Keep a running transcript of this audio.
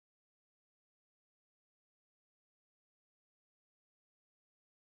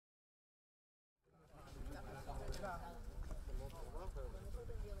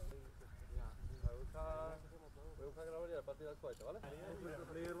tiras cohete, ¿vale?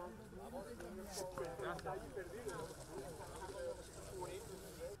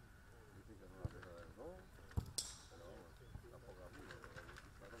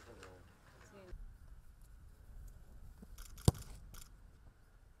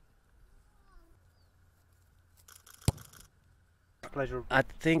 Pleasure. I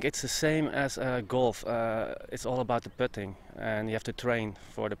think it's the same as golf. It's all about the putting, and you have to train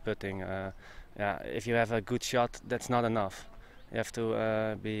for the putting. Yeah, if you have a good shot, that's not enough. You have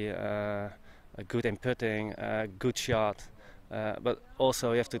to be good in putting, good shot, but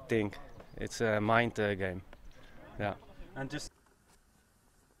also you have to think. It's a mind game. Yeah. And just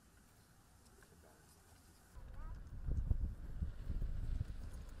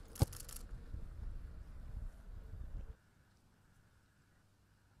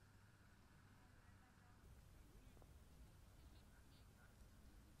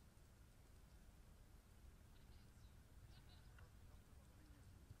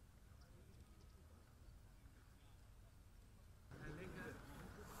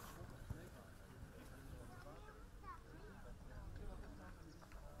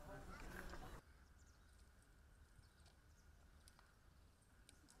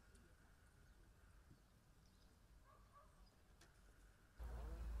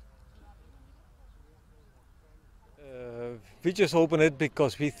we just open it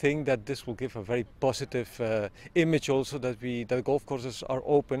because we think that this will give a very positive image also that golf courses are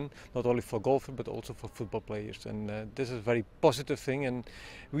open not only for golfers but also for football players, and this is a very positive thing, and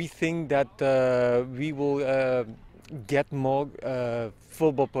we think that we will get more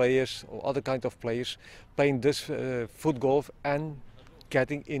football players or other kind of players playing this foot golf and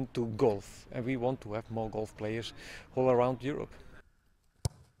getting into golf, and we want to have more golf players all around Europe.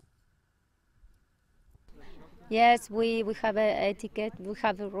 Yes, we have an etiquette, we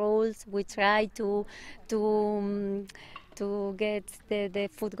have rules. We try to get the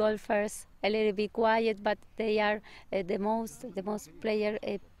foot golfers a little bit quiet, but they are the most player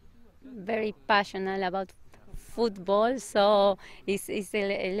very passionate about football, so it's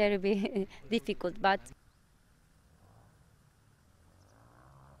a little bit difficult, but.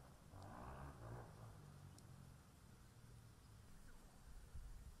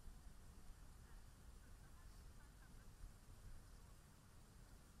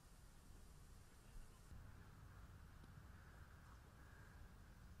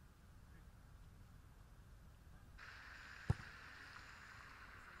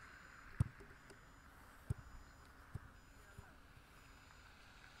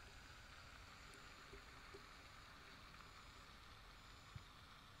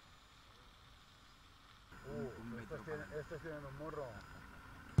 Estos tienen un morro.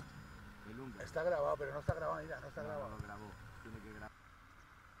 Está grabado, pero no está grabado, mira, no está grabado. No lo grabó, tiene que grabar.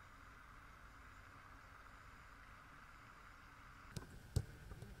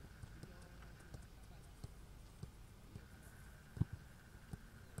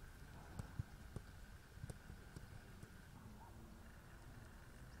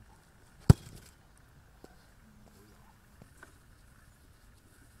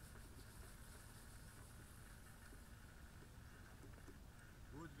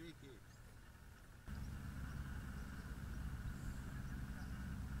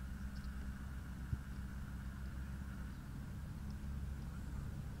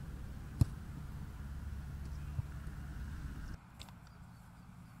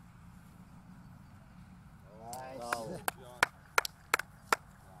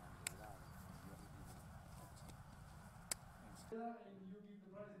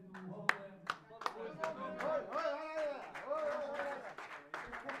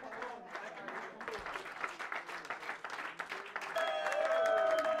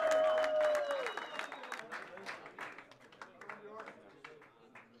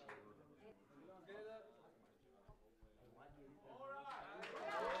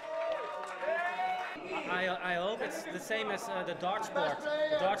 I hope it's the same as the dart sport.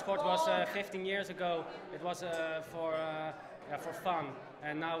 The dart sport was 15 years ago. It was for fun,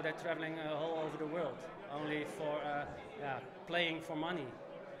 and now they're traveling all over the world, only for playing for money.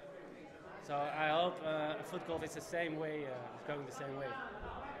 So I hope foot golf is the same way, going the same way.